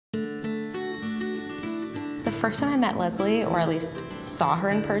The first time I met Leslie, or at least saw her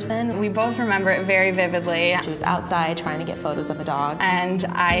in person, we both remember it very vividly. She was outside trying to get photos of a dog. And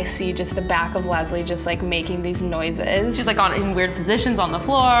I see just the back of Leslie just like making these noises. She's like in weird positions on the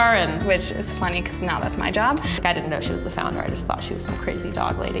floor, and which is funny because now that's my job. I didn't know she was the founder. I just thought she was some crazy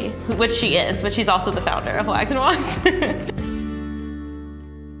dog lady, which she is, but she's also the founder of Wags and Walks.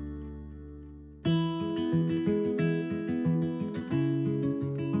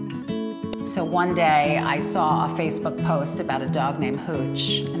 So one day I saw a Facebook post about a dog named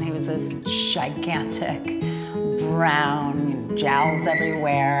Hooch, and he was this gigantic, brown, jowls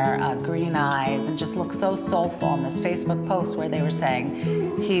everywhere, green eyes, and just looked so soulful in this Facebook post where they were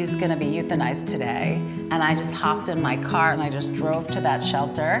saying, he's gonna be euthanized today. And I just hopped in my car and I just drove to that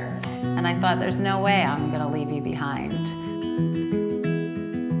shelter, and I thought, there's no way I'm gonna leave you behind.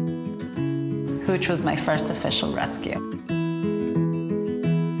 Hooch was my first official rescue.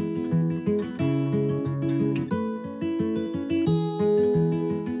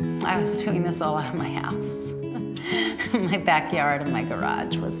 I was doing this all out of my house. My backyard and my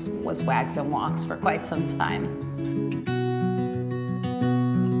garage was Wags and Walks for quite some time.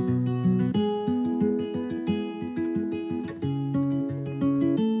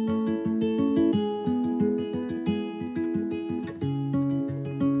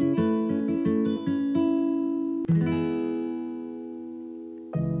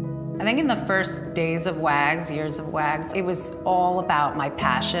 I think in the first days of Wags, years of Wags, it was all about my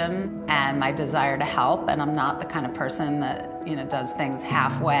passion and my desire to help, and I'm not the kind of person that, does things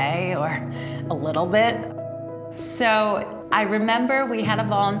halfway or a little bit. So I remember we had a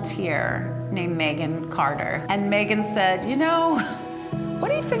volunteer named Megan Carter, and Megan said, what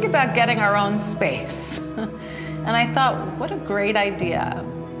do you think about getting our own space? And I thought, what a great idea.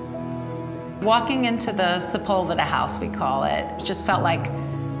 Walking into the Sepulveda house, we call it, just felt like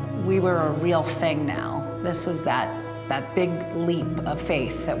we were a real thing now. This was that big leap of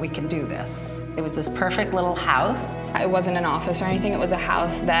faith that we can do this. It was this perfect little house. It wasn't an office or anything, it was a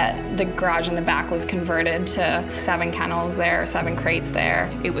house that the garage in the back was converted to 7 kennels there, 7 crates there.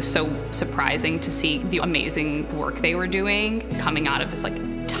 It was so surprising to see the amazing work they were doing coming out of this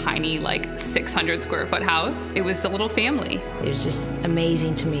tiny 600 square foot house. It was a little family. It was just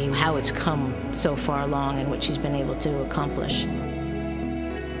amazing to me how it's come so far along and what she's been able to accomplish.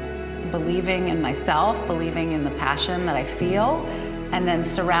 Believing in myself, believing in the passion that I feel, and then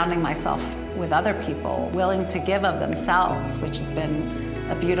surrounding myself with other people willing to give of themselves, which has been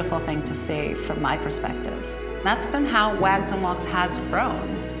a beautiful thing to see from my perspective. That's been how Wags and Walks has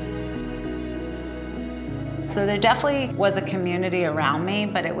grown. So there definitely was a community around me,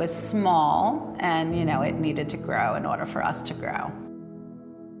 but it was small, and it needed to grow in order for us to grow.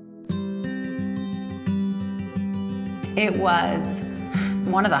 It was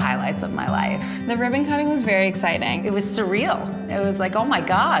one of the highlights of my life. The ribbon cutting was very exciting. It was surreal. It was like, oh my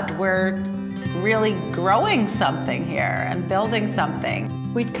God, we're really growing something here and building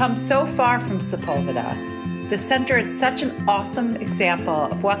something. We'd come so far from Sepulveda. The center is such an awesome example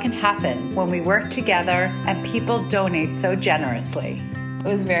of what can happen when we work together and people donate so generously. It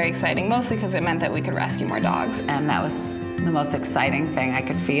was very exciting, mostly because it meant that we could rescue more dogs. And that was the most exciting thing I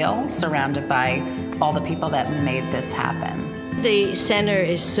could feel, surrounded by all the people that made this happen. The center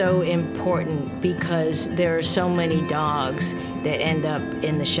is so important because there are so many dogs that end up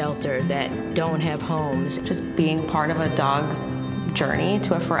in the shelter that don't have homes. Just being part of a dog's journey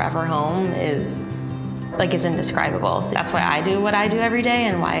to a forever home is it's indescribable. So that's why I do what I do every day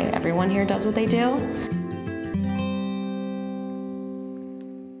and why everyone here does what they do.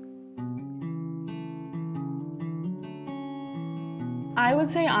 I would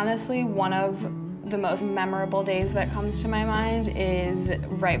say, honestly, one of the most memorable days that comes to my mind is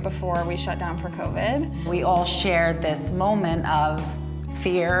right before we shut down for COVID. We all shared this moment of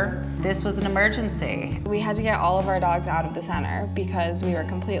fear. This was an emergency. We had to get all of our dogs out of the center because we were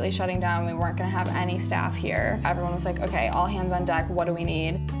completely shutting down. We weren't gonna have any staff here. Everyone was like, okay, all hands on deck, what do we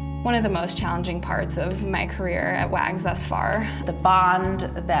need? One of the most challenging parts of my career at Wags thus far. The bond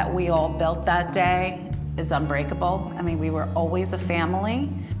that we all built that day is unbreakable. I mean, we were always a family,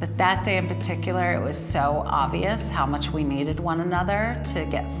 but that day in particular, it was so obvious how much we needed one another to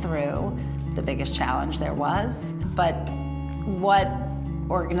get through the biggest challenge there was. But what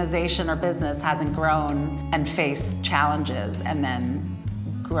organization or business hasn't grown and faced challenges and then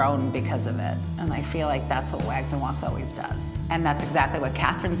grown because of it? And I feel like that's what Wags and Walks always does. And that's exactly what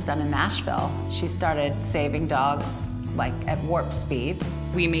Catherine's done in Nashville. She started saving dogs at warp speed.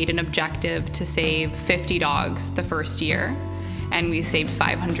 We made an objective to save 50 dogs the first year, and we saved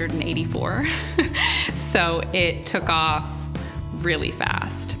 584. So it took off really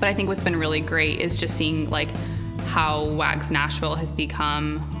fast. But I think what's been really great is just seeing like how WAGS Nashville has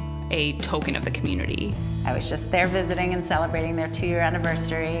become a token of the community. I was just there visiting and celebrating their 2-year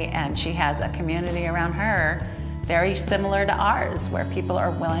anniversary, and she has a community around her very similar to ours, where people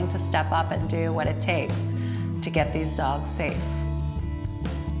are willing to step up and do what it takes to get these dogs safe.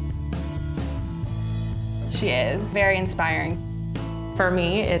 She is very inspiring. For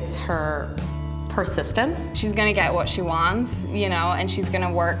me, it's her persistence. She's gonna get what she wants, you know, and she's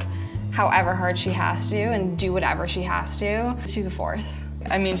gonna work however hard she has to and do whatever she has to. She's a force.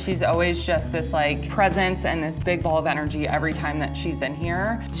 I mean, she's always just this like presence and this big ball of energy every time that she's in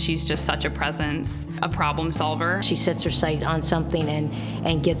here. She's just such a presence, a problem solver. She sets her sight on something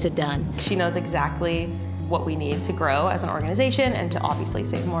and gets it done. She knows exactly what we need to grow as an organization and to obviously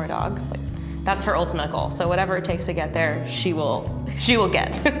save more dogs. Like, that's her ultimate goal. So whatever it takes to get there, she will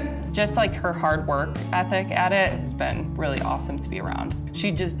get. Just like her hard work ethic at it has been really awesome to be around.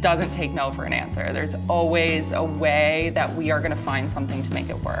 She just doesn't take no for an answer. There's always a way that we are gonna find something to make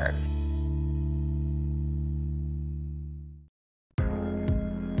it work.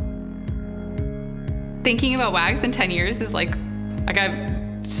 Thinking about WAGS in 10 years is like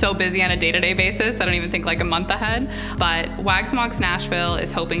I'm so busy on a day-to-day basis, I don't even think like a month ahead. But WAGS Nashville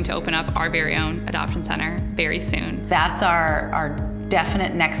is hoping to open up our very own adoption center very soon. That's our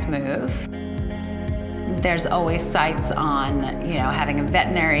definite next move. There's always sights on, you know, having a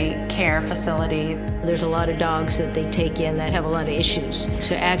veterinary care facility. There's a lot of dogs that they take in that have a lot of issues.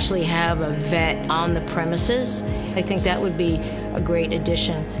 To actually have a vet on the premises, I think that would be a great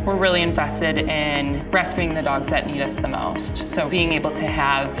addition. We're really invested in rescuing the dogs that need us the most. So being able to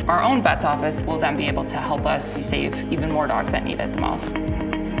have our own vet's office will then be able to help us save even more dogs that need it the most.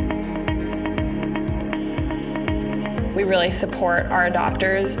 We really support our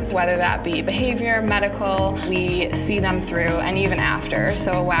adopters, whether that be behavior, medical. We see them through and even after.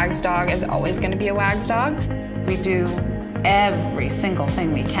 So a WAGS dog is always going to be a WAGS dog. We do every single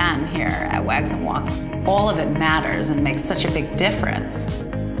thing we can here at Wags and Walks. All of it matters and makes such a big difference.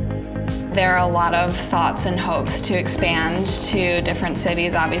 There are a lot of thoughts and hopes to expand to different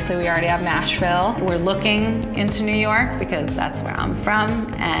cities. Obviously, we already have Nashville. We're looking into New York because that's where I'm from,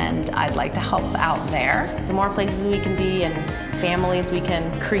 and I'd like to help out there. The more places we can be and families we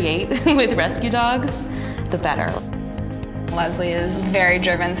can create with rescue dogs, the better. Leslie is very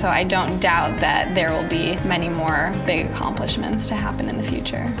driven, so I don't doubt that there will be many more big accomplishments to happen in the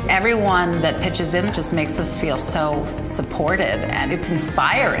future. Everyone that pitches in just makes us feel so supported, and it's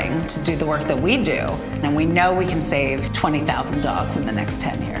inspiring to do the work that we do. And we know we can save 20,000 dogs in the next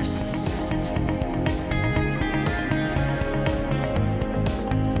 10 years.